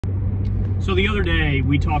So the other day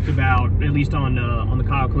we talked about, at least on the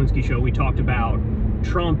Kyle Klinsky show, we talked about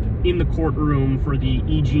Trump in the courtroom for the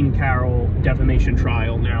E. Jean Carroll defamation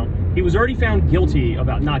trial. Now, he was already found guilty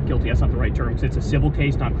about, not guilty, that's not the right term, because it's a civil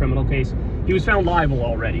case, not criminal case. He was found liable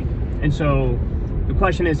already. And so the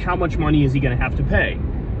question is, how much money is he going to have to pay?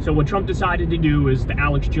 So what Trump decided to do is the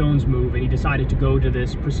Alex Jones move, and he decided to go to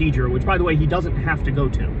this procedure, which, by the way, he doesn't have to go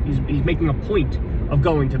to. He's making a point of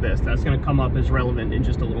going to this. That's going to come up as relevant in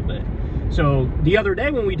just a little bit. So the other day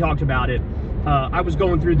when we talked about it, I was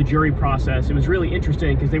going through the jury process. It was really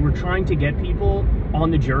interesting because they were trying to get people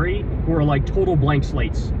on the jury who are like total blank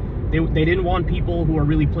slates. They didn't want people who are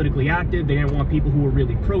really politically active. They didn't want people who were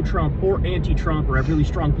really pro-Trump or anti-Trump or have really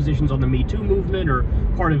strong positions on the Me Too movement or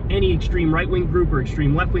part of any extreme right-wing group or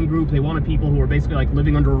extreme left-wing group. They wanted people who are basically like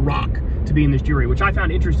living under a rock to be in this jury, which I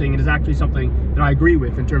found interesting and is actually something that I agree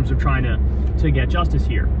with in terms of trying to get justice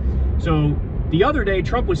here. So the other day,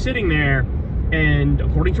 Trump was sitting there, and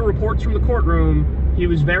according to reports from the courtroom, he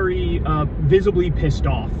was very visibly pissed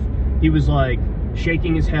off. He was like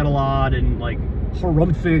shaking his head a lot and like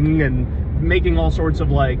harumphing and making all sorts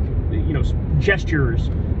of like, you know, gestures.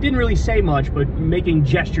 Didn't really say much, but making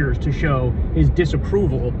gestures to show his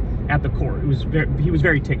disapproval at the court. He was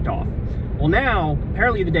very ticked off. Well, now,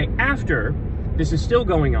 apparently the day after, this is still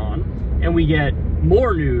going on, and we get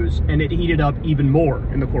more news, and it heated up even more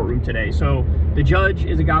in the courtroom today. So the judge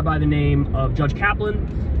is a guy by the name of Judge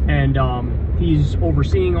Kaplan, and he's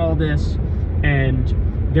overseeing all this.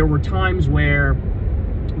 And there were times where,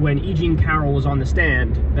 when E. Jean Carroll was on the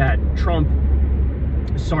stand, that Trump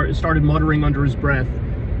started muttering under his breath,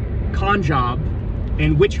 "con job"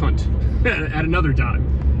 and "witch hunt" at another time.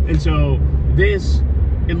 And so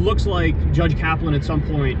it looks like Judge Kaplan at some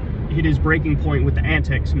point hit his breaking point with the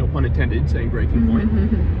antics, no pun intended, saying breaking point.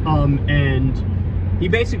 And he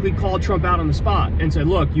basically called Trump out on the spot and said,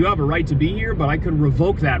 look, you have a right to be here, but I could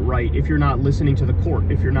revoke that right if you're not listening to the court,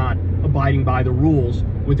 if you're not abiding by the rules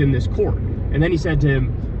within this court. And then he said to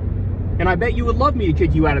him, and I bet you would love me to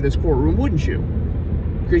kick you out of this courtroom, wouldn't you?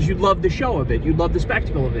 Because you'd love the show of it, you'd love the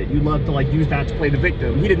spectacle of it, you'd love to like use that to play the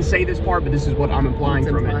victim. He didn't say this part, but this is what I'm implying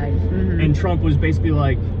from it. And Trump was basically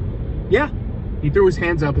like, yeah. He threw his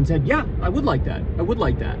hands up and said, yeah, I would like that. I would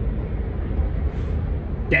like that.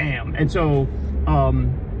 Damn. And so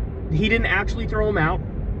he didn't actually throw him out.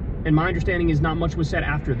 And my understanding is not much was said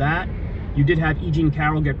after that. You did have E. Jean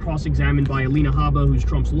Carroll get cross-examined by Alina Habba, who's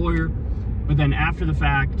Trump's lawyer. But then after the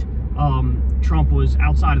fact, Trump was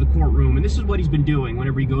outside of the courtroom. And this is what he's been doing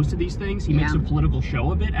whenever he goes to these things. He makes a political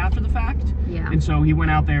show of it after the fact. And so he went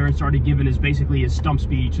out there and started giving basically his stump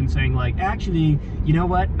speech and saying like, actually, you know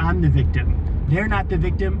what? I'm the victim. They're not the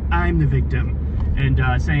victim, I'm the victim. And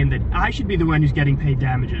saying that I should be the one who's getting paid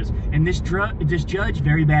damages. And this judge,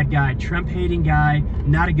 very bad guy, Trump-hating guy,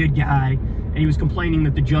 not a good guy. And he was complaining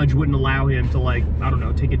that the judge wouldn't allow him to, like, I don't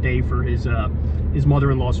know, take a day for his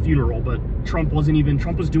mother-in-law's funeral. But Trump was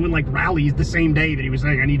doing like rallies the same day that he was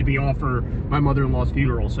saying, I need to be off for my mother-in-law's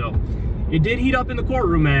funeral. So it did heat up in the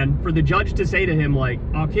courtroom, man, for the judge to say to him, like,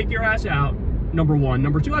 I'll kick your ass out. Number one.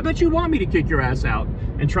 Number two, I bet you want me to kick your ass out.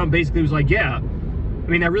 And Trump basically was like, yeah. I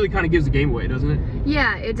mean, that really kind of gives the game away, doesn't it?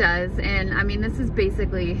 Yeah, it does. And I mean, this is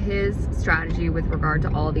basically his strategy with regard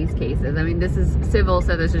to all these cases. I mean, this is civil,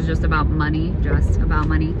 so this is just about money,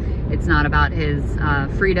 It's not about his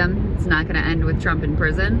freedom. It's not going to end with Trump in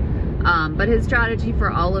prison. But his strategy for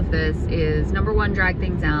all of this is, number one, drag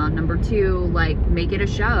things out. Number two, like, make it a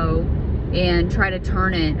show and try to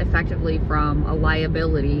turn it effectively from a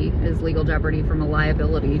liability, his legal jeopardy, from a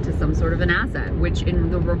liability to some sort of an asset, which in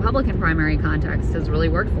the Republican primary context has really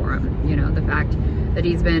worked for him. You know, the fact that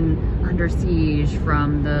he's been under siege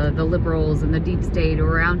from the liberals and the deep state who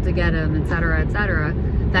are out to get him, et cetera,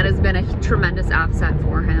 that has been a tremendous asset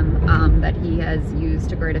for him that he has used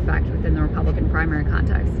to great effect within the Republican primary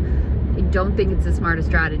context. I don't think it's the smartest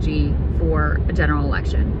strategy for a general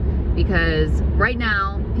election, because right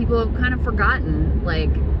now people have kind of forgotten like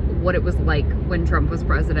what it was like when Trump was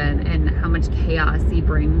president and how much chaos he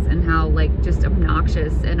brings and how like just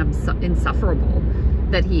obnoxious and insufferable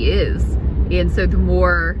that he is. And so the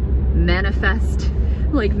more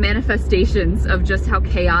manifestations of just how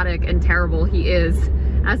chaotic and terrible he is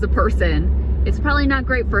as a person, it's probably not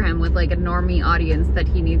great for him with like a normie audience that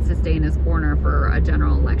he needs to stay in his corner for a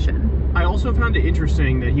general election. I also found it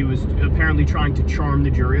interesting that he was apparently trying to charm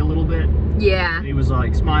the jury a little bit. Yeah. He was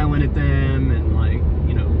like smiling at them and like,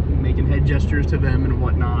 you know, making head gestures to them and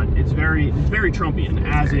whatnot. It's very Trumpian,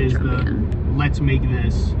 as is the let's make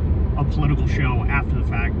this a political show after the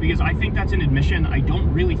fact, because I think that's an admission. I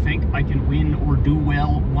don't really think I can win or do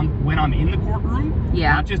well when I'm in the courtroom.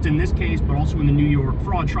 Yeah. Not just in this case, but also in the New York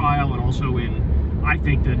fraud trial, and also in, I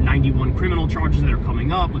think, the 91 criminal charges that are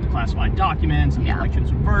coming up with the classified documents and the election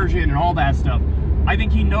subversion and all that stuff. I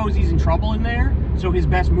think he knows he's in trouble in there, so his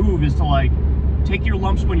best move is to, like, take your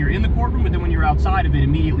lumps when you're in the courtroom, but then when you're outside of it,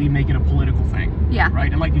 immediately make it a political thing. Yeah.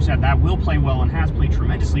 Right? And like you said, that will play well and has played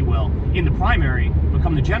tremendously well in the primary. But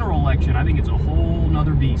come the general election, I think it's a whole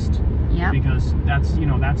nother beast. Yeah. Because that's, you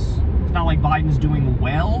know, it's not like Biden's doing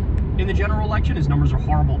well in the general election. His numbers are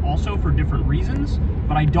horrible also for different reasons.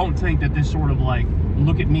 But I don't think that this sort of, like,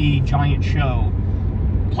 look at me giant show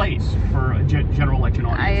plays for a general election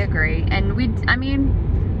audience. I agree. And I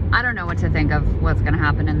mean, I don't know what to think of what's going to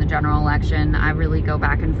happen in the general election. I really go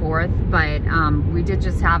back and forth, but we did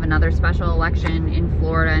just have another special election in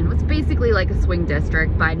Florida, and it was basically like a swing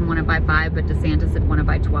district. Biden won it by 5, but DeSantis had won it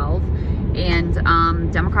by 12,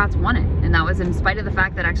 and Democrats won it. And that was in spite of the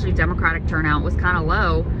fact that actually Democratic turnout was kind of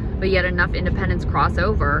low, but yet enough independents cross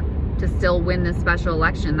over to still win this special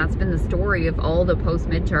election. That's been the story of all the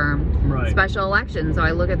post-midterm special elections. So I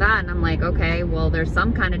look at that and I'm like, okay, well, there's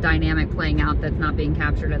some kind of dynamic playing out that's not being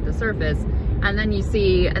captured at the surface. And then you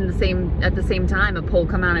see at the same time a poll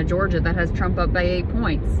come out of Georgia that has Trump up by 8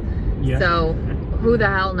 points. Yeah. So who the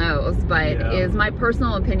hell knows? But it is my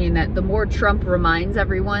personal opinion that the more Trump reminds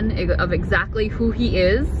everyone of exactly who he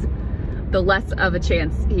is, the less of a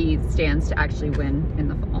chance he stands to actually win in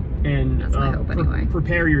the fall. And that's my hope anyway.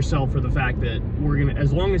 Prepare yourself for the fact that we're gonna,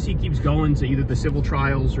 as long as he keeps going to either the civil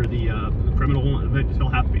trials or the criminal ones, he'll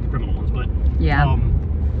have to be the criminal ones, but yeah,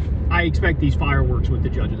 I expect these fireworks with the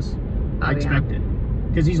judges. I expect it,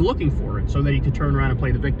 because he's looking for it so that he could turn around and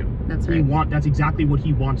play the victim. That's right. That's exactly what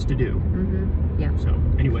he wants to do. Yeah. So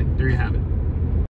anyway, there you have it.